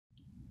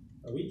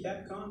Are we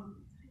Capcom?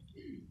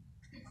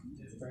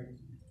 Frank?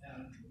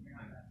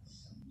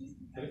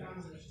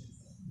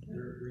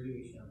 You're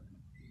radiation.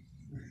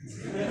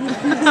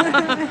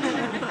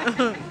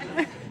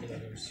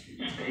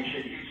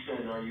 Station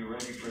Houston, are you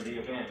ready for the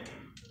event?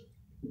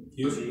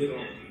 Houston.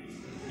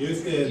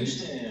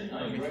 Houston,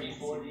 are you ready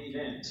for the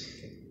event?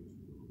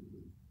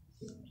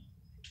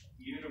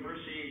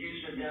 University of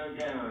Houston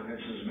downtown, this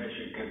is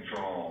Mission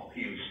Control,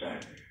 Houston.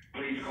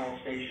 Please call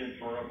station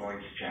for a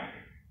voice check.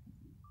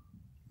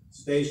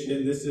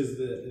 Station, this is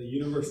the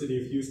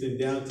University of Houston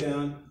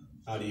downtown.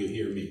 How do you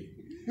hear me?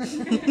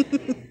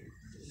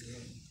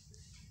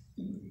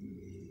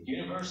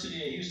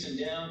 University of Houston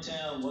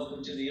downtown,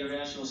 welcome to the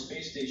International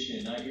Space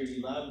Station. I hear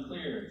you loud and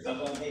clear. How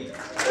about me?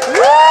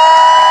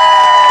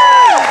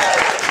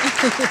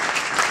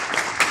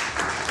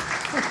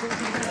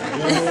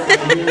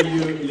 I hear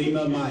you,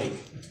 Lima Mike.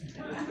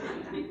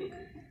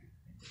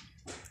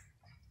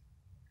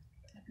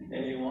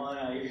 Hey Juan,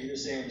 I hear you the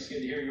same. It's good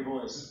to hear your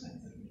voice.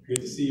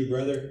 Good to see you,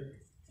 brother.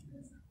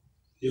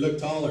 You look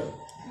taller.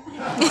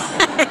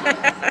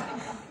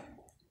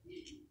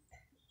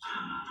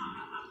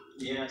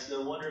 Yeah, it's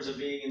the wonders of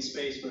being in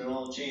space, but it'll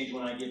all change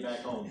when I get back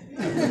home.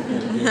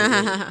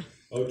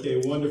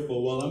 Okay,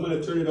 wonderful. Well, I'm going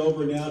to turn it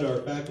over now to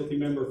our faculty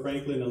member,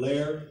 Franklin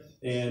Allaire,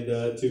 and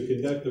to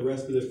conduct the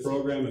rest of this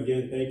program.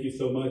 Again, thank you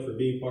so much for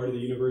being part of the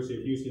University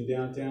of Houston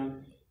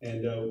downtown,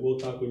 and we'll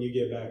talk when you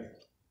get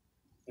back.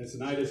 And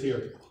Sinaida's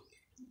here.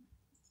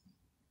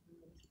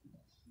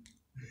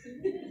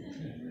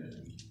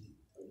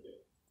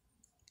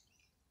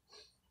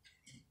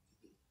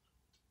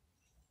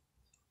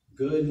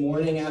 Good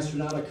morning,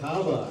 Astronaut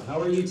Acaba. How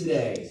are you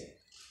today?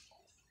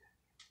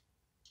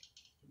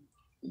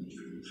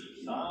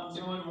 I'm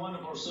doing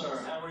wonderful,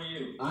 sir. How are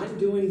you? I'm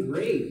doing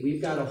great.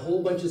 We've got a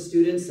whole bunch of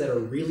students that are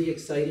really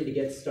excited to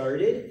get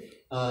started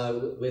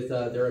with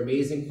their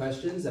amazing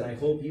questions, and I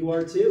hope you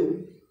are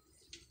too.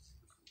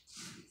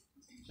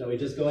 Shall we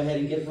just go ahead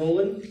and get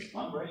rolling?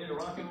 I'm ready to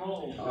rock and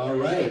roll. All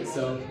right,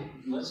 so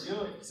let's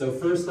do it. So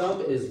first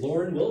up is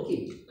Lauren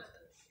Wilkie.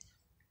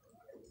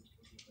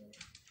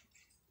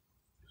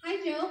 Hi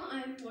Joe,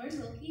 I'm Lauren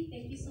Wilkie.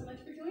 Thank you so much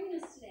for joining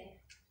us today.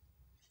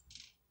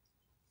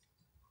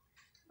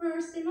 For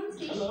our STEM on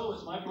Station... Hello,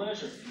 it's my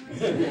pleasure.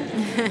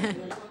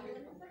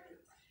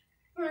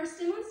 For our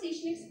STEM on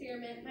Station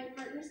experiment, my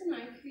partners and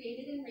I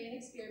created and ran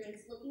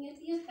experiments looking at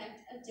the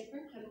effect of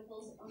different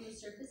chemicals on the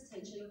surface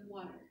tension of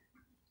water.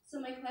 So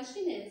my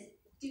question is,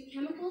 do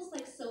chemicals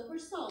like soap or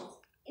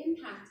salt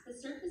impact the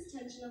surface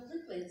tension of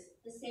liquids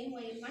the same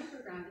way in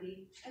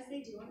microgravity as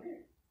they do on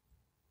Earth?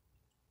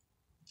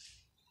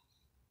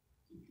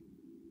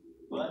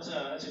 Well,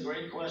 that's a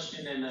great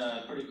question and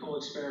a pretty cool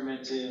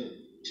experiment to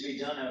be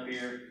done up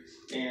here.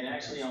 And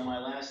actually, on my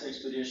last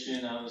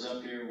expedition, I was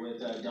up here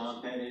with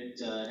Don Pettit,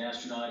 an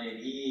astronaut, and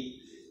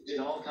he did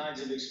all kinds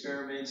of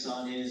experiments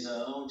on his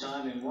own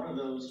time. And one of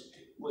those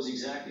was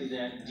exactly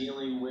that,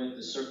 dealing with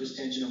the surface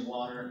tension of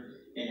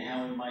water and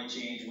how it might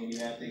change when you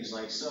have things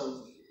like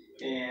soap.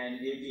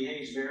 And it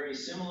behaves very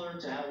similar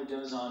to how it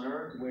does on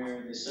Earth,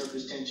 where the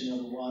surface tension of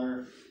the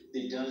water,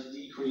 it does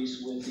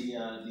decrease with the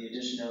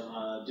addition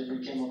of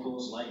different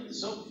chemicals like the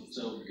soap.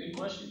 So, good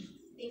question.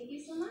 Thank you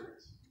so much.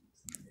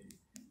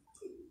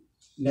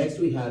 Next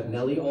we have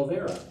Nellie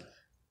Olvera.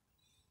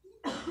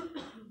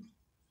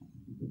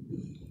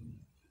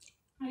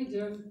 Hi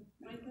Joe,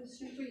 my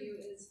question for you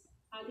is,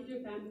 how did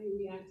your family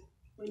react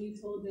when you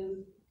told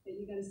them that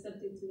you got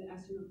accepted to the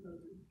astronaut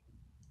program?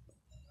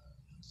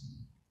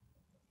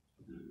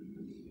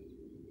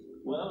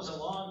 Well, it was a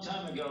long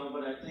time ago,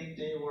 but I think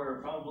they were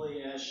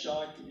probably as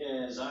shocked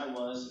as I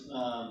was.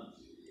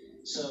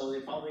 So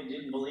they probably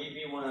didn't believe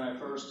me when I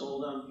first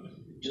told them.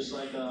 Just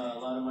like a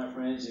lot of my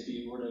friends, if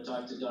you were to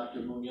talk to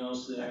Dr.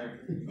 Munoz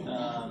there,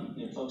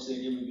 and folks they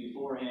knew me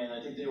beforehand,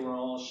 I think they were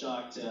all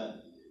shocked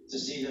to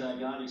see that I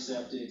got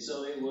accepted.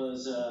 So it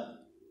was a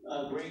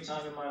great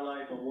time in my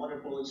life, a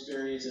wonderful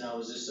experience, and I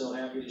was just so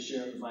happy to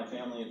share it with my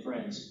family and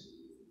friends.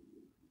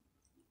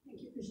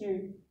 Thank you for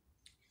sharing.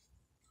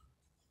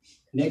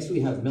 Next we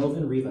have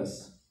Melvin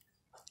Rivas.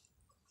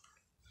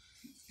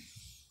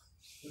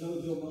 Hello,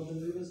 Joe. Melvin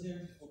Rivas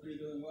here. Hope you're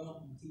doing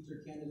well. I'm a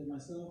teacher candidate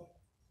myself.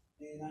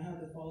 And I have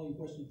the following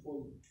question for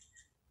you.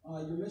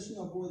 Your mission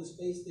aboard the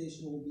space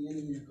station will be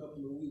ending in a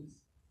couple of weeks.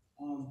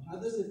 How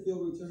does it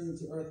feel returning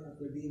to Earth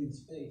after being in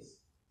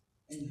space?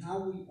 And how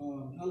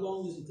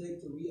long does it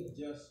take to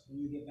readjust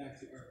when you get back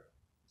to Earth?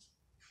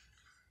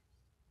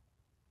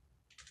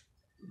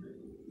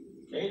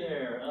 Hey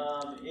there.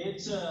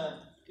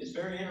 It's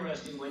very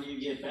interesting when you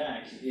get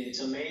back. It's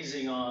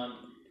amazing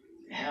on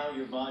how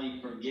your body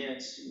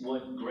forgets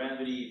what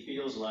gravity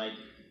feels like.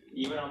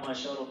 Even on my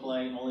shuttle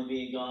flight, only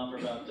being gone for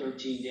about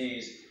 13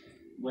 days,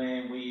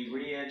 when we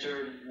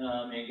re-entered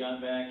and got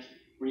back,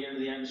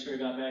 re-entered the atmosphere,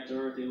 got back to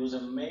Earth, it was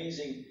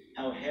amazing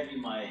how heavy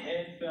my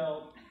head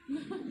felt.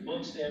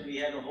 Books that we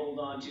had to hold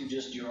on to,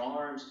 just your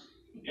arms,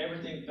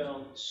 everything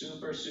felt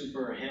super,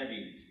 super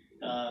heavy.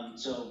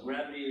 So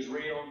gravity is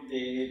real,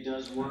 it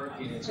does work,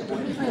 and it's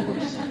quite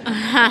force.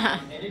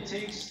 And it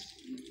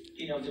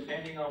you know,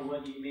 depending on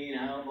what you mean,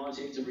 how long it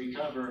takes to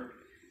recover,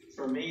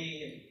 for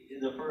me,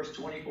 the first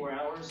 24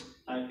 hours,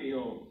 I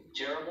feel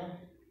terrible.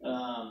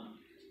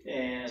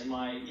 As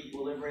my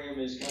equilibrium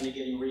is kind of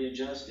getting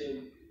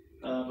readjusted.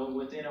 But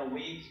within a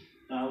week,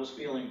 I was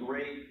feeling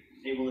great,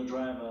 able to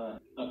drive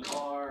a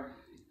car.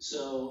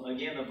 So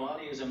again, the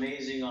body is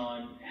amazing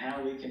on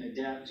how we can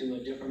adapt to a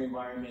different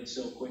environment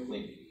so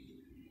quickly.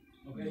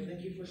 Okay,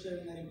 thank you for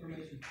sharing that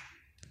information.